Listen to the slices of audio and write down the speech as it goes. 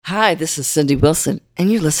Hi, this is Cindy Wilson,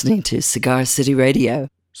 and you're listening to Cigar City Radio.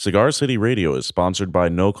 Cigar City Radio is sponsored by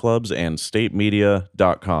No Clubs and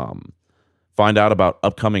StateMedia.com. Find out about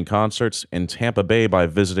upcoming concerts in Tampa Bay by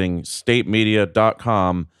visiting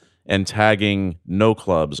StateMedia.com and tagging No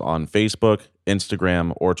Clubs on Facebook,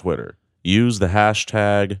 Instagram, or Twitter. Use the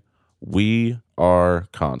hashtag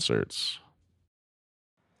WeAreConcerts.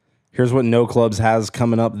 Here's what No Clubs has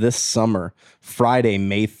coming up this summer. Friday,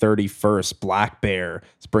 May 31st, Black Bear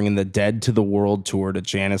is bringing the Dead to the World tour to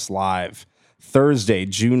Janus Live. Thursday,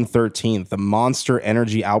 June 13th, the Monster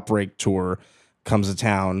Energy Outbreak tour comes to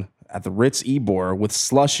town at the Ritz Ybor with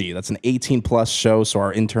Slushy. That's an 18-plus show, so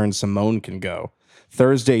our intern Simone can go.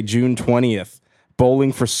 Thursday, June 20th,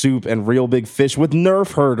 Bowling for Soup and Real Big Fish with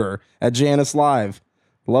Nerf Herder at Janus Live.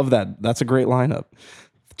 Love that. That's a great lineup.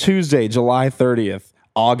 Tuesday, July 30th,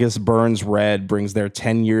 August Burns Red brings their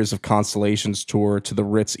 10 Years of Constellations tour to the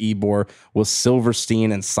Ritz Ybor with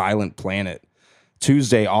Silverstein and Silent Planet.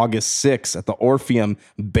 Tuesday, August 6th at the Orpheum,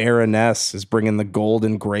 Baroness is bringing the Gold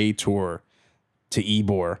and Gray tour to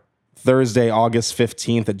Ybor. Thursday, August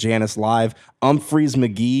 15th at Janus Live, Umphreys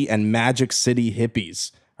McGee and Magic City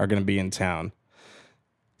Hippies are going to be in town.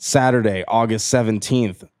 Saturday, August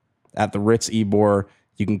 17th at the Ritz Ybor,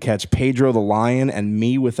 you can catch Pedro the Lion and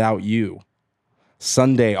Me Without You.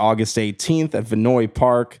 Sunday, August 18th at Vinoy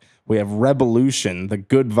Park, we have Revolution, the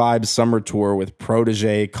Good Vibes Summer Tour with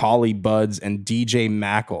Protege, Collie Buds, and DJ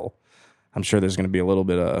Mackle. I'm sure there's going to be a little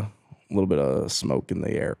bit of smoke in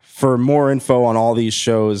the air. For more info on all these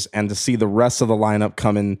shows and to see the rest of the lineup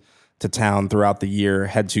coming to town throughout the year,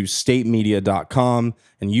 head to statemedia.com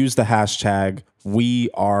and use the hashtag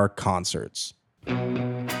WeAreConcerts.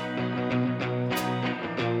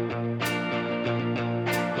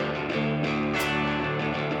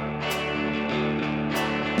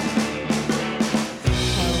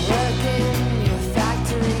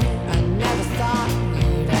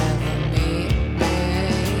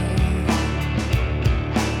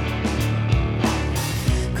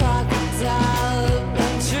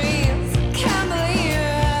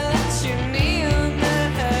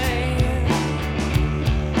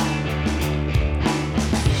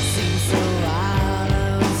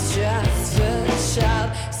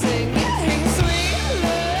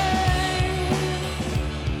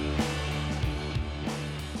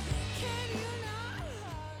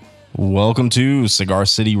 Welcome to Cigar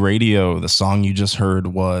City Radio. The song you just heard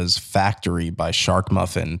was Factory by Shark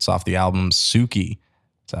Muffin. It's off the album Suki.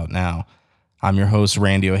 It's out now. I'm your host,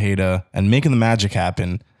 Randy Ojeda, and making the magic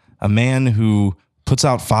happen, a man who puts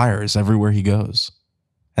out fires everywhere he goes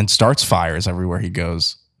and starts fires everywhere he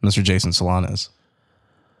goes, Mr. Jason Solanas.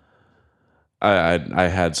 I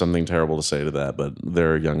had something terrible to say to that, but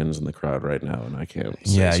there are youngins in the crowd right now, and I can't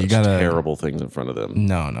say you gotta, terrible things in front of them.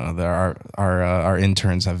 No, there are our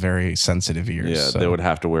interns have very sensitive ears. Yeah, so they would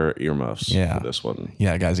have to wear earmuffs for this one.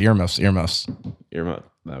 Yeah, guys, earmuffs. Earmuff.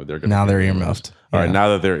 No, they're earmuffed. All right, now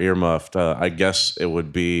that they're earmuffed, I guess it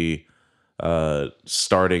would be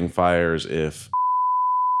starting fires if.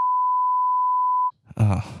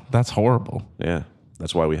 That's horrible. Yeah,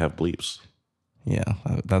 that's why we have bleeps. Yeah,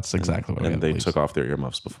 that's exactly what. And they took off their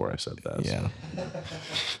earmuffs before I said that. Yeah.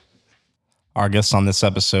 Our guest on this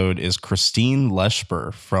episode is Christine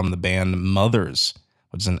Leshper from the band Mothers,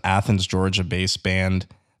 which is an Athens, Georgia-based band.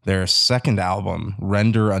 Their second album,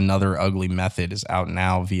 Render Another Ugly Method, is out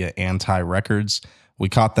now via Anti Records. We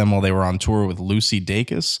caught them while they were on tour with Lucy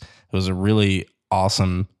Dacus. It was a really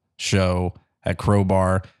awesome show at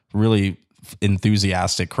Crowbar. Really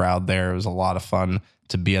enthusiastic crowd there. It was a lot of fun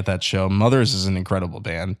to be at that show. Mothers is an incredible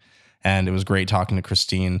band, and it was great talking to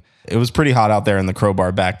Christine. It was pretty hot out there in the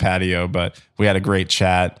Crowbar back patio, but we had a great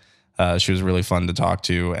chat. She was really fun to talk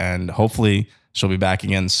to, and hopefully she'll be back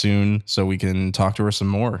again soon so we can talk to her some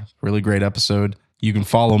more. Really great episode. You can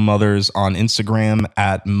follow Mothers on Instagram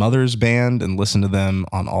at Mothers Band and listen to them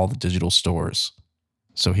on all the digital stores.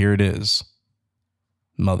 So here it is,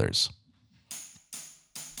 Mothers.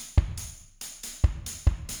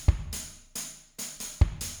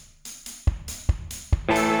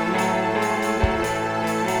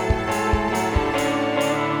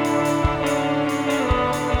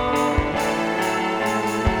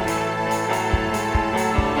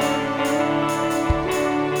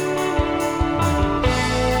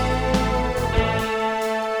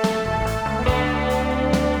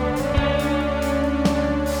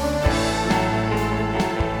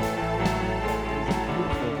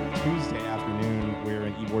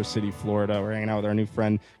 City, Florida. We're hanging out with our new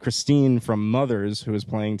friend Christine from Mothers, who is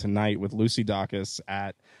playing tonight with Lucy Dacus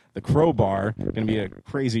at the Crowbar. Going to be a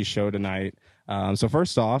crazy show tonight. So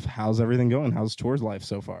first off, how's everything going? How's tour's life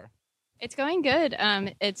so far? It's going good.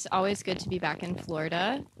 It's always good to be back in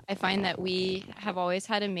Florida. I find that we have always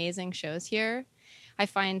had amazing shows here. I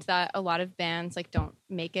find that a lot of bands like don't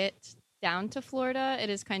make it down to Florida.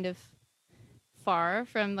 It is kind of far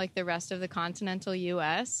from like the rest of the continental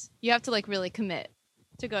US. You have to like really commit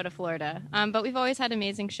to go to Florida. But we've always had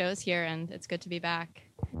amazing shows here, and it's good to be back.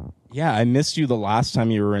 Yeah, I missed you the last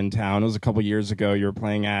time you were in town. It was a couple years ago. You were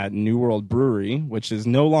playing at New World Brewery, which is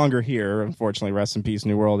no longer here, unfortunately. Rest in peace,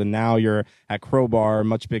 New World. And now you're at Crowbar,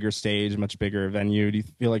 much bigger stage, much bigger venue. Do you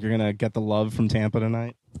feel like you're going to get the love from Tampa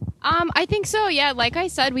tonight? I think so, yeah. Like I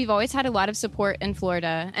said, we've always had a lot of support in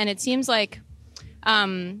Florida, and it seems like,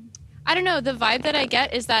 I don't know, the vibe that I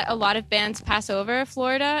get is that a lot of bands pass over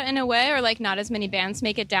Florida in a way, or like not as many bands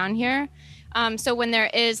make it down here. So when there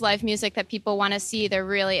is live music that people want to see, they're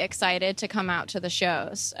really excited to come out to the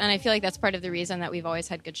shows. And I feel like that's part of the reason that we've always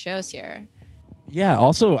had good shows here. Yeah,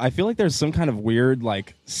 also, I feel like there's some kind of weird,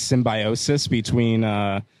 like, symbiosis between,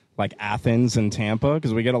 like, Athens and Tampa,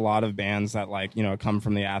 because we get a lot of bands that, like, you know, come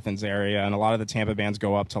from the Athens area, and a lot of the Tampa bands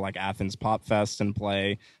go up to, like, Athens Pop Fest and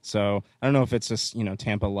play. So I don't know if it's just, you know,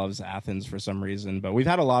 Tampa loves Athens for some reason, but we've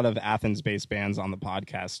had a lot of Athens-based bands on the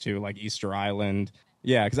podcast, too, like Easter Island.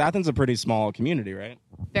 Yeah, because Athens is a pretty small community, right?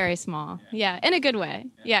 Very small. Yeah, in a good way.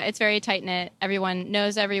 Yeah, it's very tight-knit. Everyone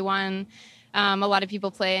knows everyone. A lot of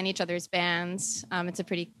people play in each other's bands. It's a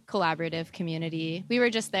pretty collaborative community. We were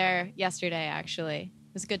just there yesterday, actually.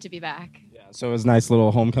 It was good to be back. Yeah, so it was a nice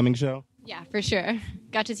little homecoming show? Yeah, for sure.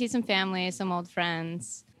 Got to see some family, some old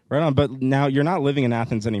friends. Right on, but now you're not living in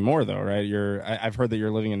Athens anymore, though, right? I've heard that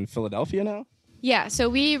you're living in Philadelphia now? Yeah, so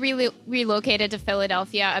we relocated to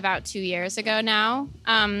Philadelphia about 2 years ago now.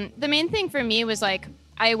 The main thing for me was like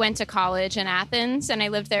I went to college in Athens, and I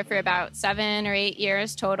lived there for about 7 or 8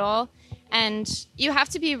 years total. And you have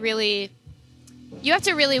to really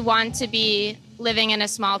want to be living in a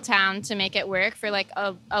small town to make it work for like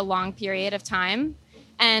a long period of time.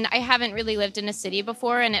 And I haven't really lived in a city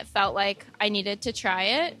before, and it felt like I needed to try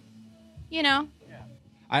it, you know?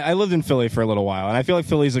 I lived in Philly for a little while, and I feel like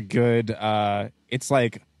Philly's a good, it's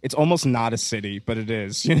almost not a city, but it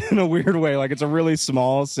is, you know, in a weird way. Like, it's a really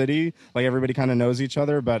small city. Like, everybody kind of knows each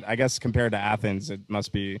other, but I guess compared to Athens, it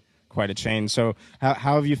must be quite a change. So how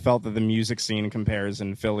have you felt that the music scene compares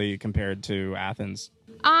in Philly compared to Athens?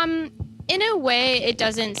 In a way, it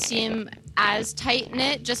doesn't seem as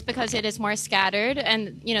tight-knit just because it is more scattered,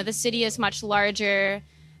 and, you know, the city is much larger.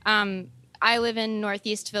 I live in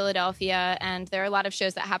Northeast Philadelphia, and there are a lot of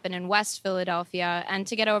shows that happen in West Philadelphia. And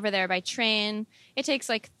to get over there by train, it takes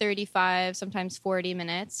like 35, sometimes 40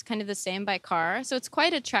 minutes, kind of the same by car. So it's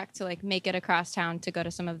quite a trek to like make it across town to go to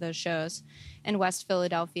some of those shows in West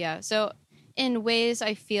Philadelphia. So in ways,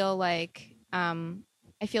 I feel like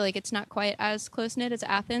it's not quite as close-knit as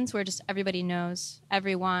Athens, where just everybody knows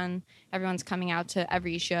everyone. Everyone's coming out to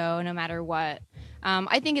every show, no matter what.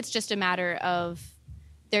 I think it's just a matter of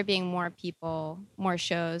there being more people, more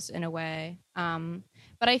shows in a way.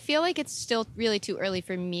 But I feel like it's still really too early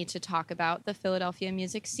for me to talk about the Philadelphia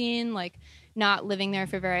music scene, like not living there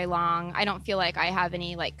for very long. I don't feel like I have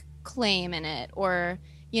any like claim in it, or,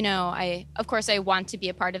 you know, of course I want to be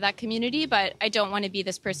a part of that community, but I don't want to be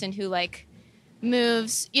this person who like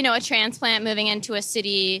moves, you know, a transplant moving into a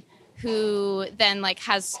city who then like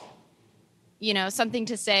has, you know, something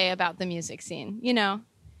to say about the music scene, you know?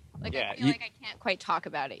 Like, yeah, I feel like I can't quite talk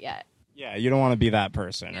about it yet. Yeah, you don't want to be that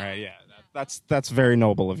person, right? Yeah, that's very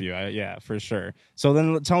noble of you. Yeah, for sure. So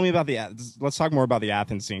then tell me about let's talk more about the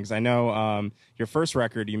Athens scene, because I know your first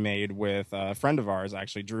record you made with a friend of ours,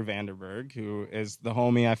 actually, Drew Vanderberg, who is the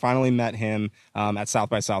homie. I finally met him at South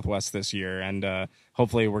by Southwest this year, and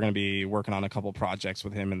hopefully we're going to be working on a couple projects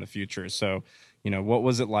with him in the future. So, you know, what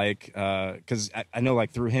was it like? Because I know,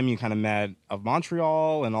 like, through him you kind of met Of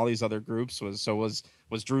Montreal and all these other groups.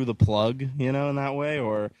 Was Drew the plug, you know, in that way,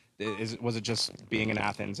 or was it just being in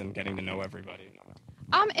Athens and getting to know everybody?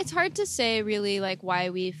 It's hard to say really like why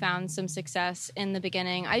we found some success in the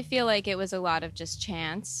beginning. I feel like it was a lot of just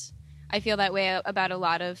chance. I feel that way about a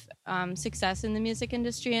lot of success in the music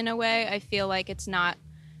industry in a way. I feel like it's not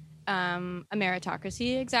a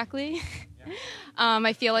meritocracy exactly. Yeah.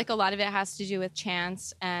 I feel like a lot of it has to do with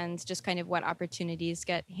chance and just kind of what opportunities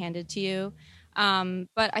get handed to you.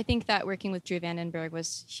 But I think that working with Drew Vandenberg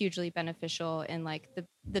was hugely beneficial in like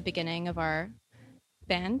the beginning of our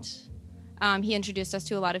band. He introduced us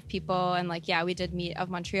to a lot of people, and like, yeah, we did meet Of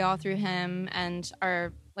Montreal through him, and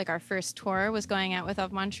our first tour was going out with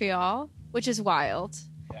Of Montreal, which is wild.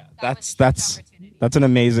 Yeah, that's an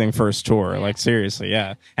amazing first tour. Yeah. Like, seriously,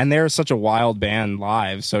 yeah. And they're such a wild band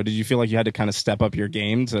live. So did you feel like you had to kind of step up your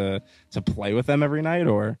game to play with them every night,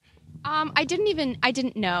 or? I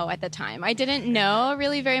didn't know at the time. I didn't know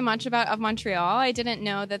really very much about Of Montreal. I didn't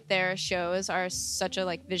know that their shows are such a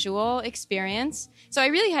like visual experience. So I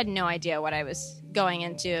really had no idea what I was going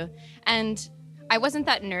into. And I wasn't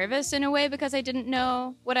that nervous in a way because I didn't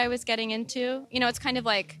know what I was getting into. You know, it's kind of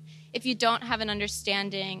like if you don't have an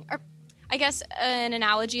understanding, or I guess an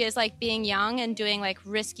analogy is like being young and doing like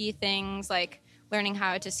risky things like learning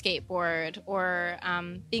how to skateboard or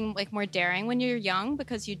being like more daring when you're young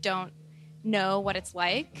because you don't know what it's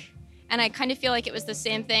like. And I kind of feel like it was the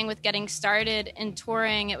same thing with getting started in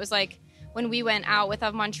touring. It was like when we went out with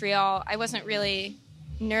Of Montreal, I wasn't really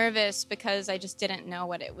nervous because I just didn't know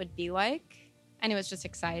what it would be like. And it was just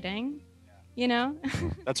exciting, you know?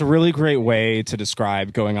 That's a really great way to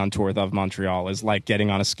describe going on tour with Of Montreal is like getting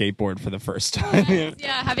on a skateboard for the first time.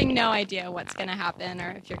 Yeah, having no idea what's going to happen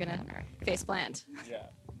or if you're going to face plant. Yeah.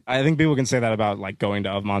 I think people can say that about like going to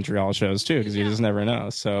Of Montreal shows too, because you just never know.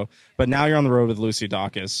 So, but now you're on the road with Lucy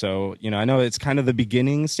Dacus. So, you know, I know it's kind of the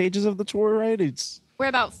beginning stages of the tour, right? We're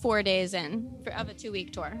about 4 days in of a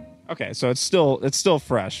 2-week tour. Okay, so it's still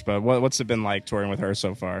fresh. But what's it been like touring with her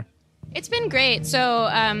so far? It's been great. So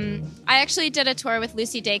I actually did a tour with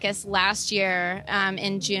Lucy Dacus last year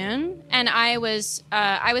in June, and I was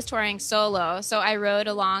touring solo. So I rode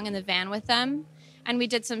along in the van with them, and we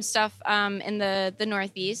did some stuff in the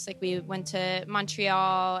Northeast. Like we went to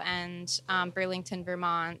Montreal and Burlington,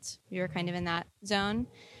 Vermont. We were kind of in that zone,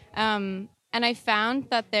 and I found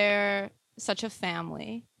that they're such a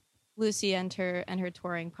family. Lucy and her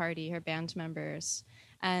touring party, her band members,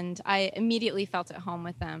 and I immediately felt at home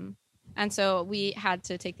with them. And so we had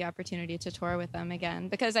to take the opportunity to tour with them again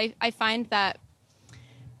because I find that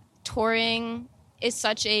touring is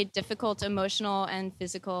such a difficult emotional and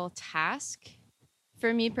physical task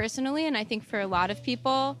for me personally. And I think for a lot of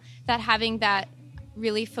people that having that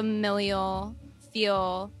really familial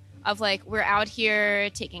feel of like, we're out here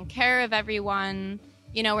taking care of everyone,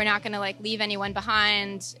 you know, we're not going to like leave anyone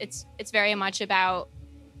behind. It's very much about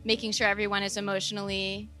making sure everyone is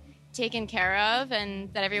emotionally taken care of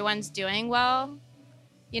and that everyone's doing well,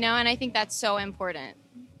 you know, and I think that's so important.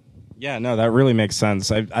 Yeah, no, that really makes sense.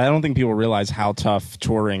 I don't think people realize how tough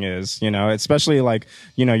touring is, you know, especially like,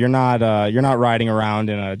 you know, you're not riding around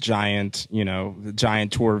in a giant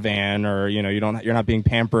tour van or, you know, you're not being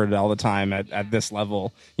pampered all the time at this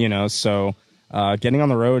level, you know, so getting on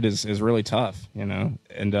the road is really tough, you know,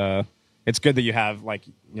 and it's good that you have like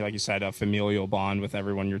you said, a familial bond with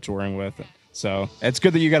everyone you're touring with. So it's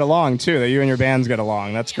good that you get along too, that you and your bands get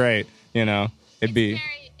along. That's great. You know,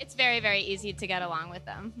 it's very, very easy to get along with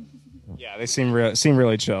them. Yeah, they seem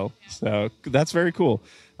really chill. So that's very cool.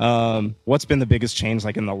 What's been the biggest change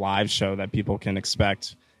like in the live show that people can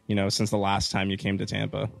expect, you know, since the last time you came to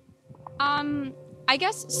Tampa? I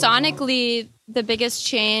guess sonically, the biggest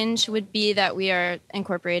change would be that we are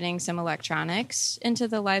incorporating some electronics into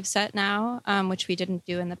the live set now, which we didn't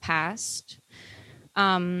do in the past.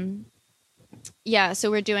 Yeah,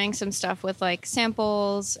 so we're doing some stuff with like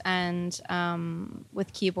samples and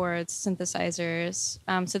with keyboards, synthesizers.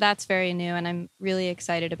 So that's very new, and I'm really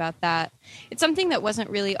excited about that. It's something that wasn't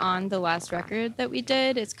really on the last record that we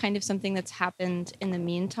did. It's kind of something that's happened in the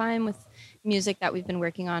meantime with music that we've been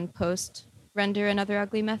working on post Render Another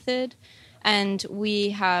Ugly Method. And we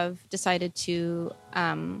have decided to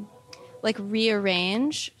like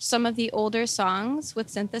rearrange some of the older songs with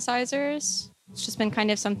synthesizers. It's just been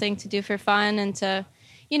kind of something to do for fun and to,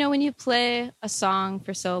 you know, when you play a song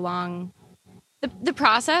for so long, the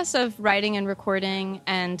process of writing and recording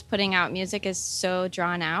and putting out music is so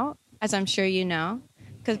drawn out, as I'm sure you know,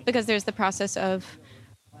 because there's the process of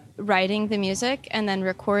writing the music and then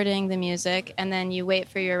recording the music, and then you wait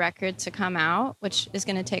for your record to come out, which is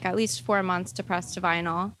going to take at least 4 months to press to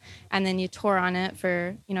vinyl, and then you tour on it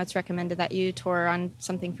for, you know, it's recommended that you tour on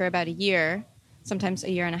something for about a year, sometimes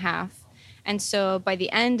a year and a half. And so by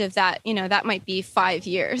the end of that, you know, that might be 5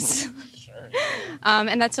 years. Sure.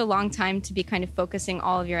 And that's a long time to be kind of focusing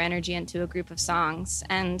all of your energy into a group of songs.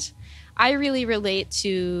 And I really relate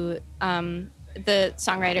to the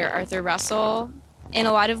songwriter Arthur Russell in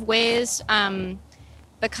a lot of ways,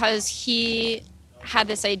 because he had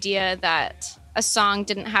this idea that a song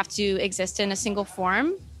didn't have to exist in a single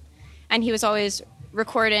form. And he was always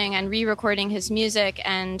recording and re-recording his music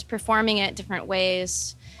and performing it different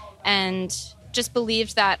ways, and just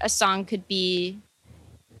believed that a song could be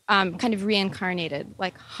kind of reincarnated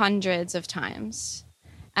like hundreds of times.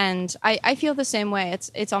 And I feel the same way.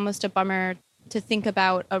 It's almost a bummer to think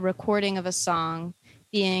about a recording of a song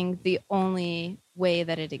being the only way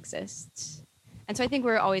that it exists. And so I think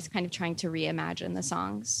we're always kind of trying to reimagine the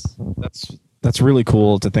songs. That's really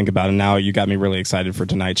cool to think about. And now you got me really excited for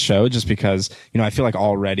tonight's show, just because, I feel like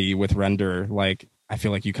already with Render, like, I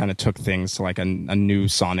feel like you kind of took things to like a new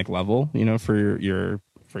sonic level,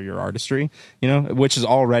 for your artistry, which is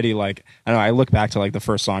already like, I don't know, I look back to like the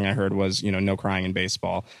first song I heard was, No Crying in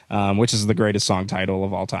Baseball, which is the greatest song title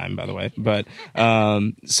of all time, by the way. But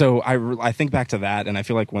so I think back to that, and I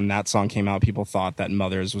feel like when that song came out, people thought that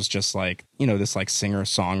Mothers was just like, this like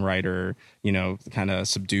singer-songwriter, kind of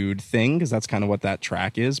subdued thing, because that's kind of what that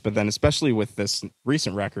track is. But then especially with this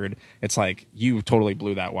recent record, it's like you totally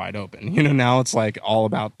blew that wide open. Now it's like all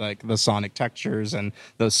about like the sonic textures, and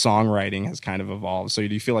the songwriting has kind of evolved. So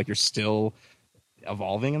do you feel like you're still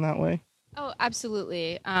evolving in that way? Oh,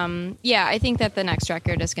 absolutely. Yeah, I think that the next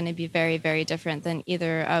record is going to be very, very different than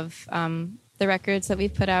either of the records that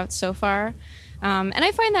we've put out so far. And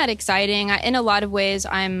I find that exciting. In a lot of ways,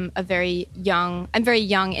 I'm very young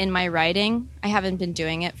in my writing. I haven't been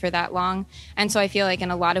doing it for that long. And so I feel like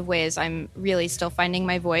in a lot of ways, I'm really still finding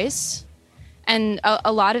my voice. And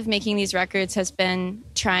a lot of making these records has been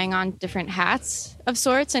trying on different hats of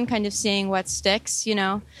sorts and kind of seeing what sticks,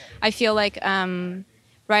 I feel like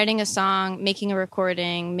writing a song, making a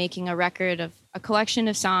recording, making a record of a collection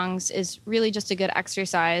of songs is really just a good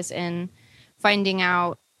exercise in finding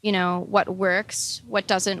out what works, what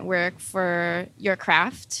doesn't work for your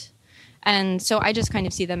craft. And so I just kind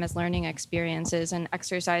of see them as learning experiences and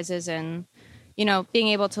exercises, and, being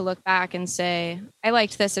able to look back and say, I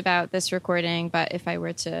liked this about this recording, but if I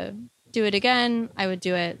were to do it again, I would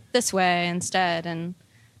do it this way instead. And,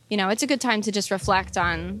 it's a good time to just reflect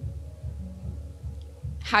on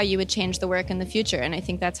how you would change the work in the future. And I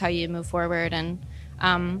think that's how you move forward and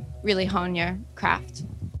really hone your craft.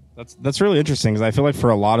 That's really interesting, because I feel like for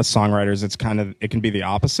a lot of songwriters, it can be the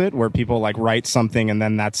opposite, where people like write something and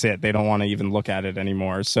then that's it. They don't want to even look at it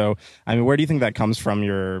anymore. So, I mean, where do you think that comes from,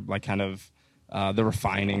 your like kind of the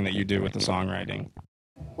refining that you do with the songwriting?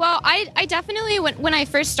 Well, I definitely, when I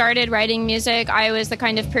first started writing music, I was the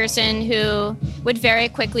kind of person who would very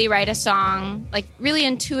quickly write a song, like really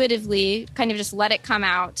intuitively, kind of just let it come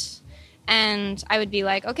out. And I would be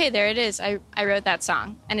like, okay, there it is. I wrote that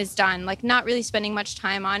song and it's done. Like not really spending much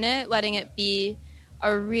time on it, letting it be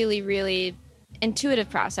a really, really intuitive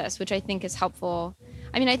process, which I think is helpful.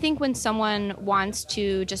 I mean, I think when someone wants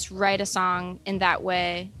to just write a song in that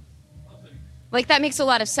way, like that makes a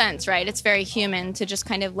lot of sense, right? It's very human to just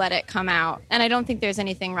kind of let it come out. And I don't think there's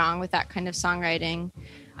anything wrong with that kind of songwriting.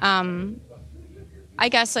 I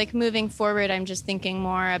guess like moving forward, I'm just thinking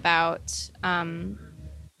more about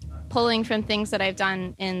pulling from things that I've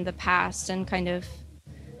done in the past and kind of,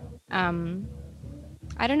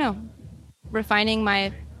 I don't know, refining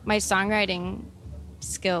my songwriting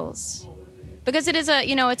skills. Because it is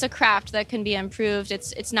it's a craft that can be improved.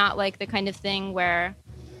 It's not like the kind of thing where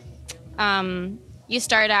you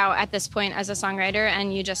start out at this point as a songwriter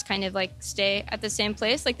and you just kind of like stay at the same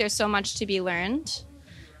place. Like there's so much to be learned.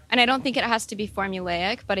 And I don't think it has to be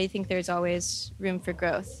formulaic, but I think there's always room for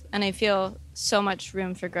growth. And I feel so much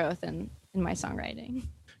room for growth in my songwriting.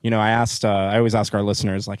 I always ask our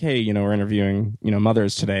listeners, like, hey, we're interviewing,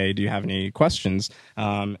 mothers today. Do you have any questions?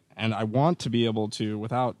 And I want to be able to,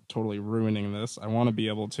 without totally ruining this, I want to be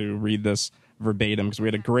able to read this verbatim, because we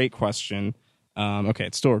had a great question. Okay,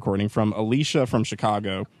 it's still recording, from Alicia from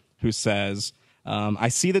Chicago, who says, I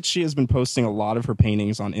see that she has been posting a lot of her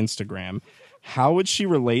paintings on Instagram. How would she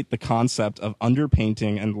relate the concept of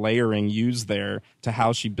underpainting and layering used there to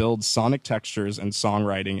how she builds sonic textures and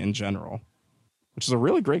songwriting in general? Which is a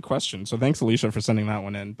really great question. So thanks, Alicia, for sending that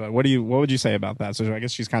one in. But what would you say about that? So I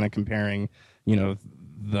guess she's kind of comparing,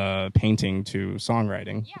 the painting to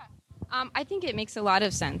songwriting. Yeah. I think it makes a lot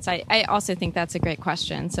of sense. I also think that's a great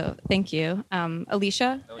question. So thank you.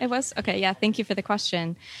 Alicia, it was? Okay, yeah, thank you for the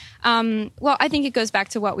question. Well, I think it goes back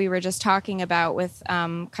to what we were just talking about with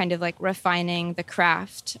kind of like refining the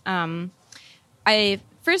craft.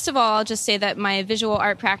 First of all, I'll just say that my visual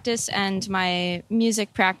art practice and my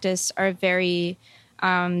music practice are very,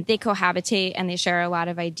 they cohabitate and they share a lot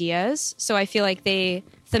of ideas. So I feel like they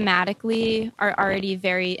thematically are already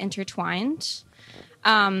very intertwined.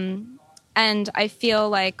 And I feel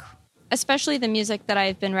like, especially the music that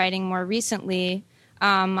I've been writing more recently,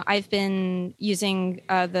 I've been using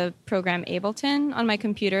the program Ableton on my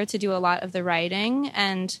computer to do a lot of the writing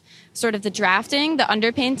and sort of the drafting, the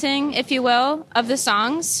underpainting, if you will, of the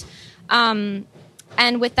songs. And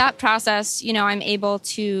with that process, I'm able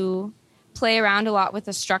to play around a lot with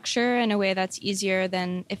the structure in a way that's easier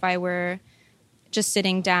than if I were just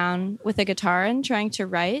sitting down with a guitar and trying to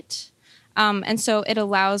write. And so it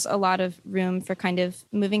allows a lot of room for kind of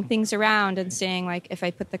moving things around and saying, like, if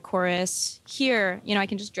I put the chorus here, I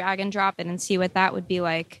can just drag and drop it and see what that would be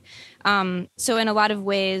like. So in a lot of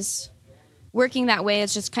ways, working that way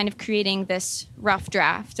is just kind of creating this rough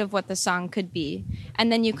draft of what the song could be.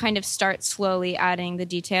 And then you kind of start slowly adding the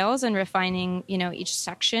details and refining, each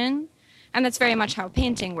section. And that's very much how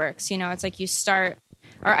painting works. It's like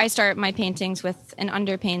I start my paintings with an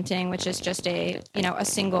underpainting, which is just a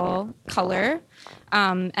single color.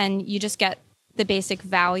 And you just get the basic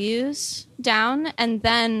values down. And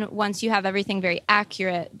then once you have everything very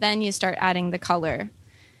accurate, then you start adding the color.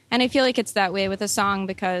 And I feel like it's that way with a song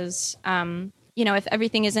because, if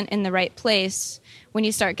everything isn't in the right place, when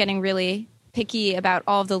you start getting really picky about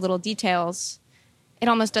all of the little details, it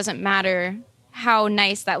almost doesn't matter how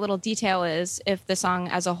nice that little detail is if the song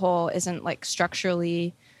as a whole isn't like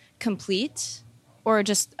structurally complete or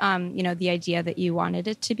just, the idea that you wanted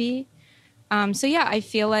it to be. So yeah, I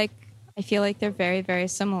feel like they're very, very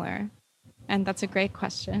similar. And that's a great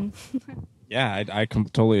question. Yeah, I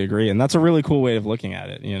totally agree. And that's a really cool way of looking at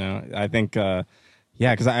it. I think,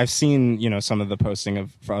 because I've seen, some of the posting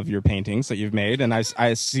of your paintings that you've made. And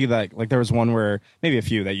I see that, like, there was one where maybe a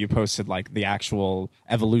few that you posted, like, the actual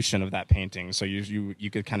evolution of that painting. So you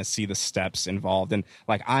could kind of see the steps involved. And,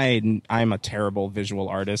 like, I'm a terrible visual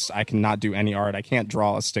artist. I cannot do any art. I can't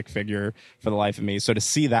draw a stick figure for the life of me. So to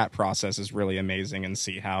see that process is really amazing and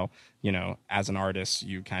see how, as an artist,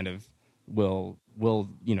 you kind of will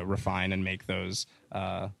refine and make those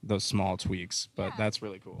small tweaks, but that's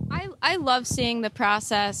really cool. I love seeing the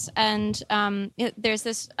process, and there's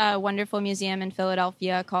this wonderful museum in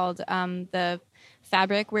Philadelphia called the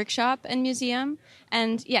Fabric Workshop and Museum,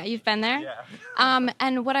 and you've been there.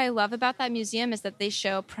 And what I love about that museum is that they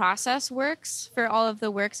show process works for all of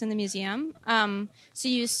the works in the museum. So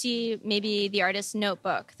you see maybe the artist's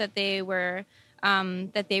notebook that they were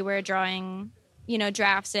drawing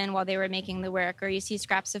drafts in while they were making the work, or you see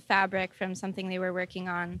scraps of fabric from something they were working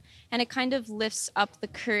on. And it kind of lifts up the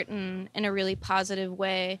curtain in a really positive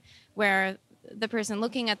way where the person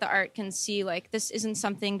looking at the art can see, like, this isn't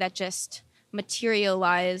something that just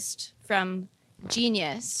materialized from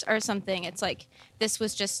genius or something. It's like, this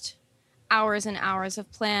was just hours and hours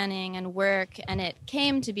of planning and work, and it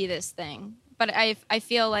came to be this thing. But I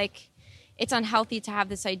feel like it's unhealthy to have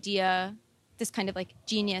this idea, this kind of like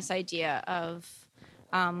genius idea of,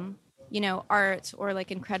 art or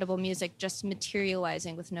like incredible music just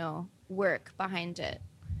materializing with no work behind it.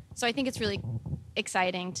 So I think it's really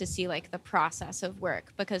exciting to see like the process of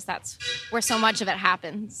work because that's where so much of it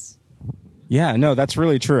happens. Yeah, no, that's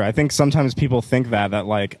really true. I think sometimes people think that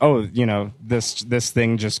like, oh, this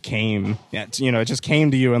thing just came, it just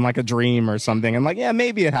came to you in like a dream or something. And like, yeah,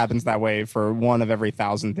 maybe it happens that way for one of every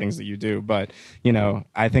 1,000 things that you do. But,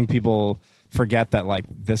 I think people forget that like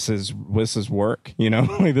this is work,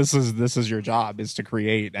 like this is your job, is to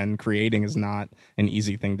create, and creating is not an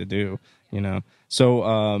easy thing to do,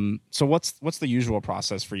 So what's the usual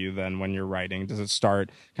process for you then when you're writing? Does it start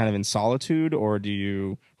kind of in solitude, or do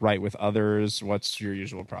you write with others? What's your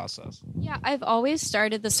usual process? Yeah, I've always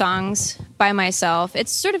started the songs by myself.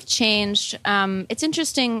 It's sort of changed. It's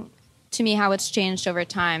interesting to me how it's changed over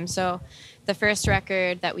time. So the first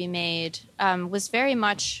record that we made was very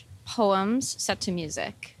much poems set to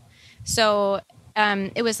music. So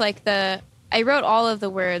it was like I wrote all of the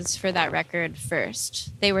words for that record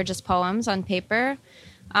first. They were just poems on paper.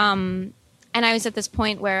 And I was at this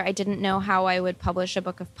point where I didn't know how I would publish a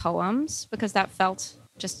book of poems because that felt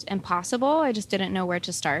just impossible. I just didn't know where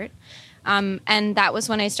to start. And that was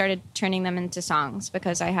when I started turning them into songs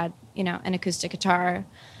because I had, an acoustic guitar.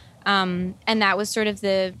 And that was sort of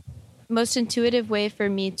the most intuitive way for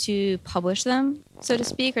me to publish them, so to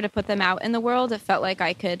speak, or to put them out in the world. It felt like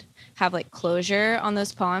I could have like closure on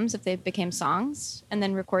those poems if they became songs and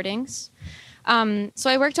then recordings. So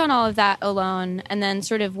I worked on all of that alone. And then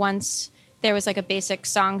sort of once there was like a basic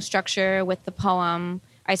song structure with the poem,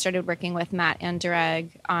 I started working with Matt Anderegg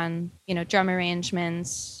on, drum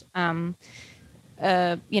arrangements,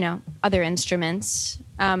 other instruments.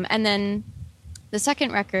 And then the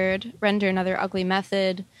second record, Render Another Ugly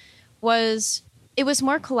Method, was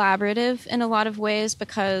more collaborative in a lot of ways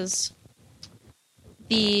because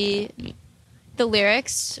the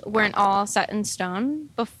lyrics weren't all set in stone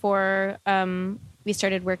before we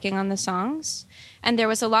started working on the songs, and there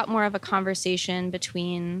was a lot more of a conversation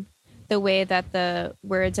between the way that the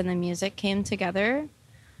words and the music came together.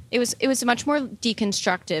 It was much more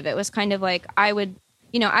deconstructive. It was kind of like I would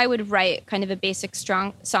write kind of a basic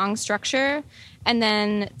strong song structure, and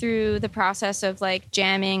then through the process of like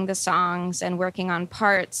jamming the songs and working on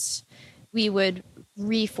parts, we would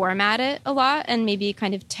reformat it a lot and maybe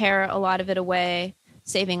kind of tear a lot of it away,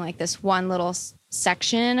 saving like this one little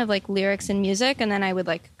section of like lyrics and music, and then I would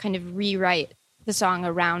like kind of rewrite the song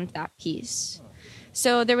around that piece.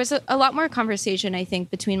 So there was a lot more conversation, I think,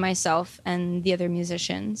 between myself and the other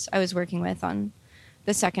musicians I was working with on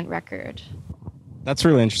the second record. That's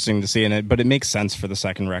really interesting to see, but it makes sense for the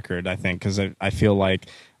second record, I think, because I feel like,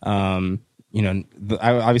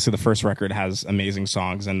 obviously the first record has amazing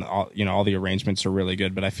songs and all the arrangements are really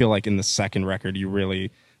good, but I feel like in the second record you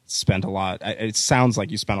really spent a lot. It sounds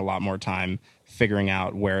like you spent a lot more time figuring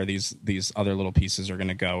out where these other little pieces are going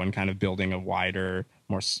to go and kind of building a wider,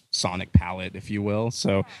 more sonic palette, if you will.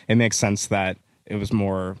 So it makes sense that it was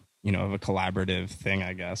more, of a collaborative thing,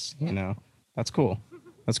 I guess. That's cool.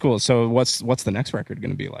 That's cool. So what's the next record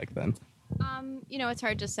going to be like then? It's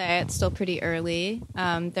hard to say. It's still pretty early.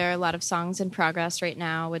 There are a lot of songs in progress right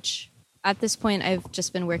now, which at this point I've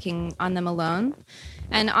just been working on them alone.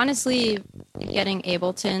 And honestly, getting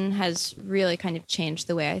Ableton has really kind of changed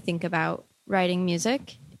the way I think about writing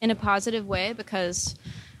music in a positive way, because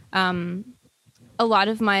a lot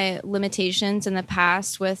of my limitations in the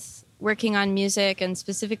past with working on music and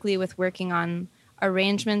specifically with working on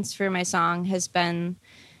arrangements for my song has been,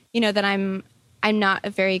 that I'm not a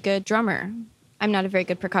very good drummer. I'm not a very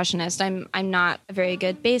good percussionist. I'm not a very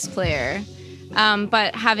good bass player.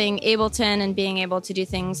 But having Ableton and being able to do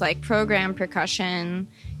things like program percussion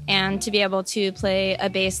and to be able to play a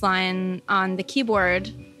bass line on the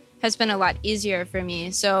keyboard has been a lot easier for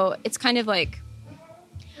me. So it's kind of like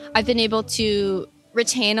I've been able to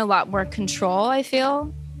retain a lot more control, I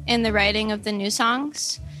feel, in the writing of the new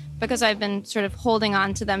songs, because I've been sort of holding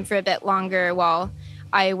on to them for a bit longer while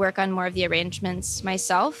I work on more of the arrangements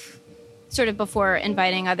myself, sort of before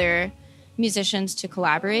inviting other musicians to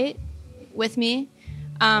collaborate with me.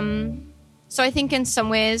 So I think in some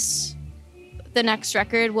ways the next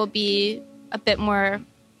record will be a bit more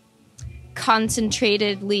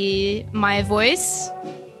concentratedly my voice,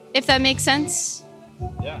 if that makes sense.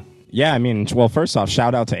 Yeah, I mean, well, first off,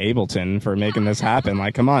 shout out to Ableton for making this happen.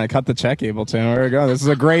 Like, come on, cut the check, Ableton. Where we go? This is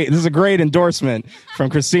a great endorsement from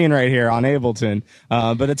Christine right here on Ableton.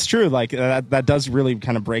 But it's true, like that does really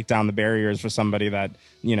kind of break down the barriers for somebody that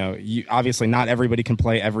obviously not everybody can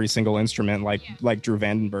play every single instrument like Drew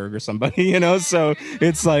Vandenberg or somebody, So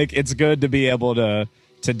it's like it's good to be able to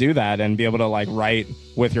do that and be able to like write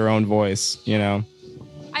with your own voice,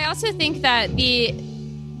 I also think that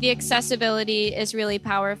the accessibility is really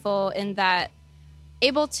powerful in that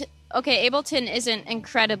Ableton isn't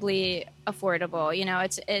incredibly affordable.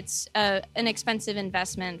 It's an expensive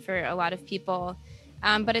investment for a lot of people,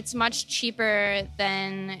 but it's much cheaper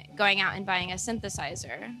than going out and buying a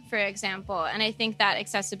synthesizer, for example. And I think that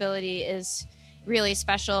accessibility is really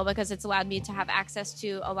special because it's allowed me to have access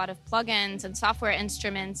to a lot of plugins and software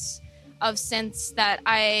instruments of synths that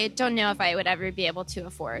I don't know if I would ever be able to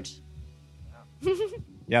afford.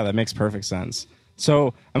 Yeah, that makes perfect sense.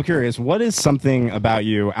 So I'm curious, what is something about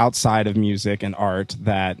you outside of music and art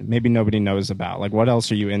that maybe nobody knows about? Like, what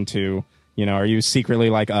else are you into? Are you secretly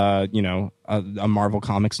like a Marvel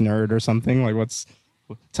Comics nerd or something? Like,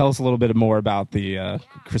 tell us a little bit more about the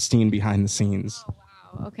Christine behind the scenes. Oh,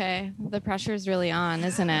 wow. Okay. The pressure is really on,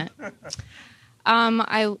 isn't it?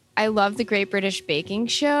 I love the Great British Baking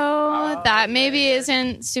Show. That maybe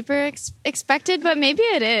isn't super expected, but maybe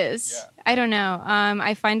it is. Yeah. I don't know.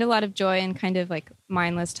 I find a lot of joy in kind of like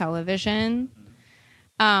mindless television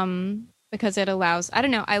because it allows, I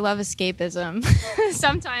don't know, I love escapism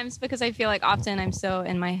sometimes because I feel like often I'm so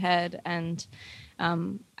in my head and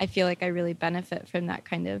I feel like I really benefit from that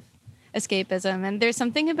kind of escapism. And there's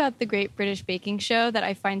something about the Great British Baking Show that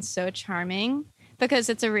I find so charming because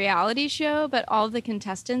it's a reality show, but all the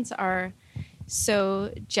contestants are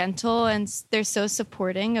so gentle and they're so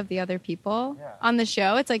supporting of the other people on the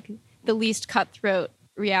show. It's like the least cutthroat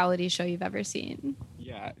reality show you've ever seen.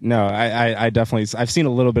 Yeah, no, I definitely, I've seen a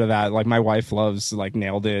little bit of that. Like my wife loves like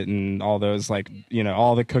Nailed It and all those like,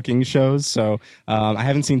 all the cooking shows. So I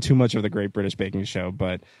haven't seen too much of the Great British Baking Show,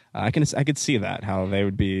 but I could see that, how they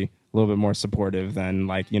would be a little bit more supportive than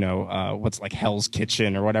like, what's like Hell's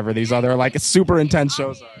Kitchen or whatever these other like super intense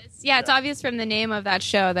shows are. Yeah, it's obvious from the name of that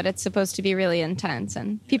show that it's supposed to be really intense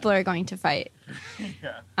and people are going to fight.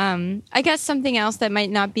 I guess something else that might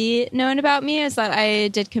not be known about me is that I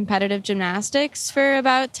did competitive gymnastics for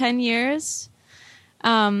about 10 years.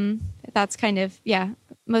 That's kind of,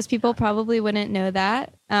 most people probably wouldn't know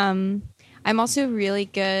that. I'm also really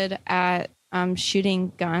good at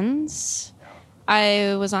shooting guns.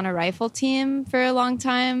 I was on a rifle team for a long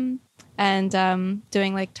time and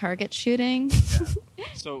doing like target shooting.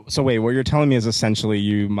 So wait, what you're telling me is essentially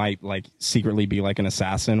you might like secretly be like an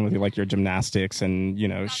assassin with like your gymnastics and, you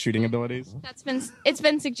know, shooting abilities? It's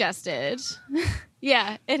been suggested.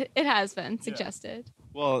 Yeah, it has been suggested.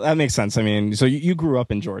 Well, that makes sense. I mean, so you grew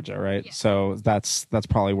up in Georgia, right? Yeah. So that's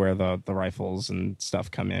probably where the rifles and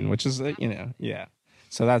stuff come in, which is you know, yeah.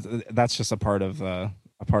 So that's just a part of the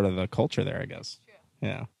culture there, I guess. True.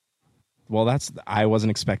 Yeah. Well, I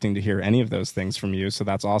wasn't expecting to hear any of those things from you, so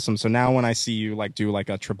that's awesome. So now when I see you like do like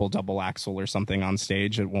a triple double axel or something on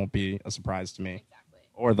stage, it won't be a surprise to me. Exactly.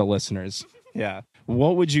 Or the listeners. Yeah.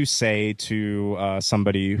 What would you say to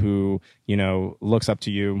somebody who, you know, looks up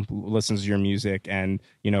to you, listens to your music, and,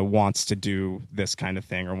 you know, wants to do this kind of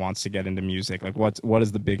thing or wants to get into music? Like, what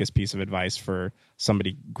is the biggest piece of advice for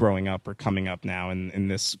somebody growing up or coming up now in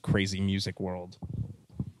this crazy music world?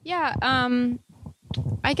 Yeah,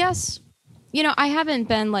 I guess, you know, I haven't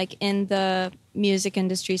been like in the music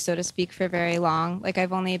industry, so to speak, for very long. Like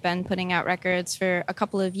I've only been putting out records for a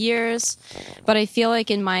couple of years, but I feel like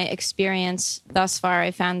in my experience thus far,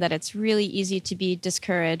 I found that it's really easy to be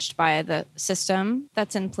discouraged by the system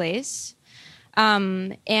that's in place.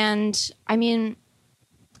 And I mean,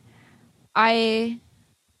 I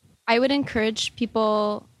would encourage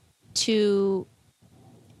people to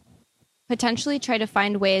potentially try to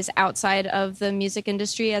find ways outside of the music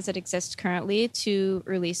industry as it exists currently to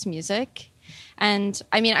release music. And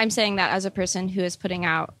I mean, I'm saying that as a person who is putting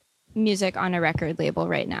out music on a record label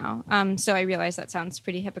right now. So I realize that sounds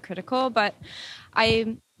pretty hypocritical, but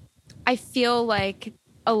I feel like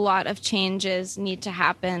a lot of changes need to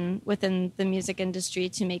happen within the music industry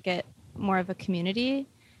to make it more of a community.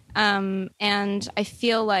 And I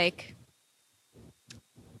feel like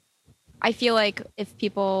if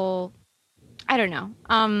people, I don't know.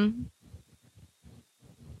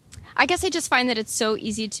 I guess I just find that it's so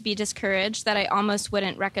easy to be discouraged that I almost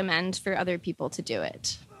wouldn't recommend for other people to do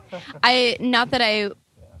it. Not that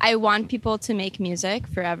I want people to make music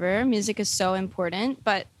forever. Music is so important,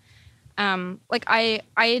 but like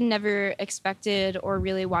I never expected or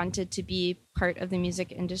really wanted to be part of the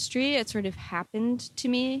music industry. It sort of happened to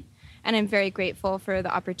me, and I'm very grateful for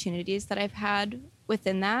the opportunities that I've had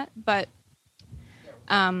within that. But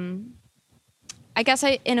I guess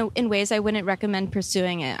in ways I wouldn't recommend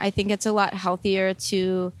pursuing it. I think it's a lot healthier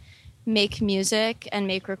to make music and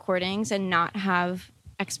make recordings and not have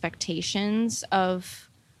expectations of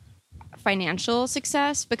financial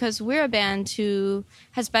success, because we're a band who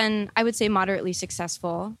has been, I would say, moderately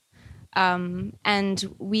successful.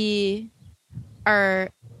 And we are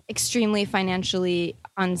extremely financially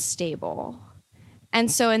unstable.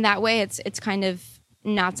 And so in that way, it's kind of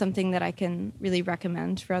not something that I can really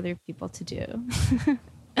recommend for other people to do.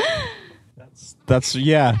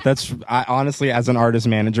 I honestly, as an artist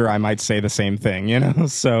manager, I might say the same thing, you know?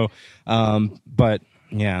 So, but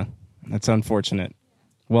yeah, that's unfortunate.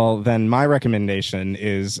 Well, then my recommendation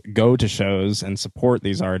is go to shows and support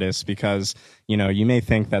these artists, because, you know, you may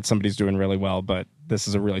think that somebody's doing really well, but this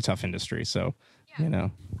is a really tough industry. So, you know,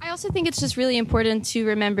 I also think it's just really important to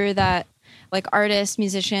remember that like artists,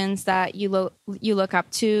 musicians that you look up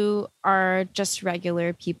to are just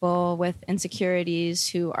regular people with insecurities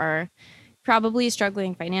who are probably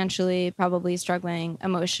struggling financially, probably struggling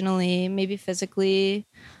emotionally, maybe physically.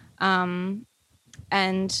 And,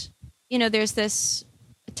 you know, there's this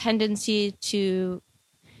tendency to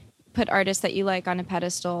put artists that you like on a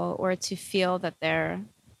pedestal, or to feel that they're,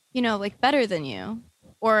 you know, like better than you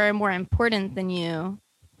or more important than you,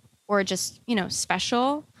 or just, you know,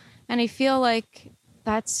 special. And I feel like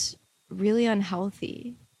that's really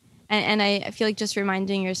unhealthy. And I feel like just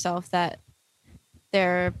reminding yourself that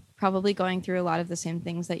they're probably going through a lot of the same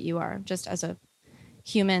things that you are, just as a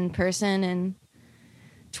human person in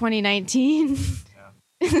 2019.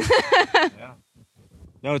 Yeah.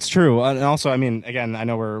 No, it's true. And also, I mean, again, I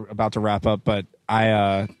know we're about to wrap up, but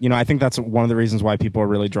I think that's one of the reasons why people are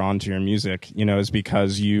really drawn to your music, you know, is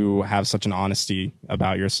because you have such an honesty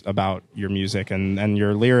about your music and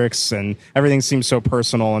your lyrics, and everything seems so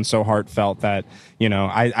personal and so heartfelt that, you know,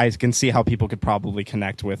 I can see how people could probably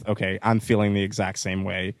connect with, okay, I'm feeling the exact same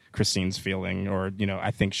way Christine's feeling, or, you know,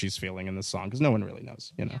 I think she's feeling in this song, because no one really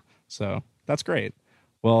knows, you know. So that's great.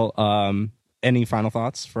 Well, any final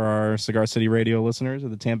thoughts for our Cigar City Radio listeners or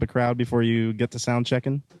the Tampa crowd before you get to sound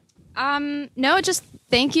checking? No, just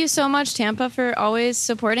thank you so much, Tampa, for always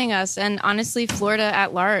supporting us, and honestly, Florida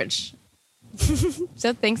at large.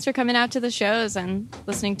 So thanks for coming out to the shows and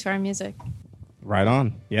listening to our music. Right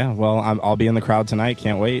on. Yeah, well, I'll be in the crowd tonight.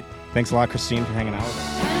 Can't wait. Thanks a lot, Christine, for hanging out with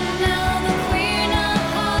us.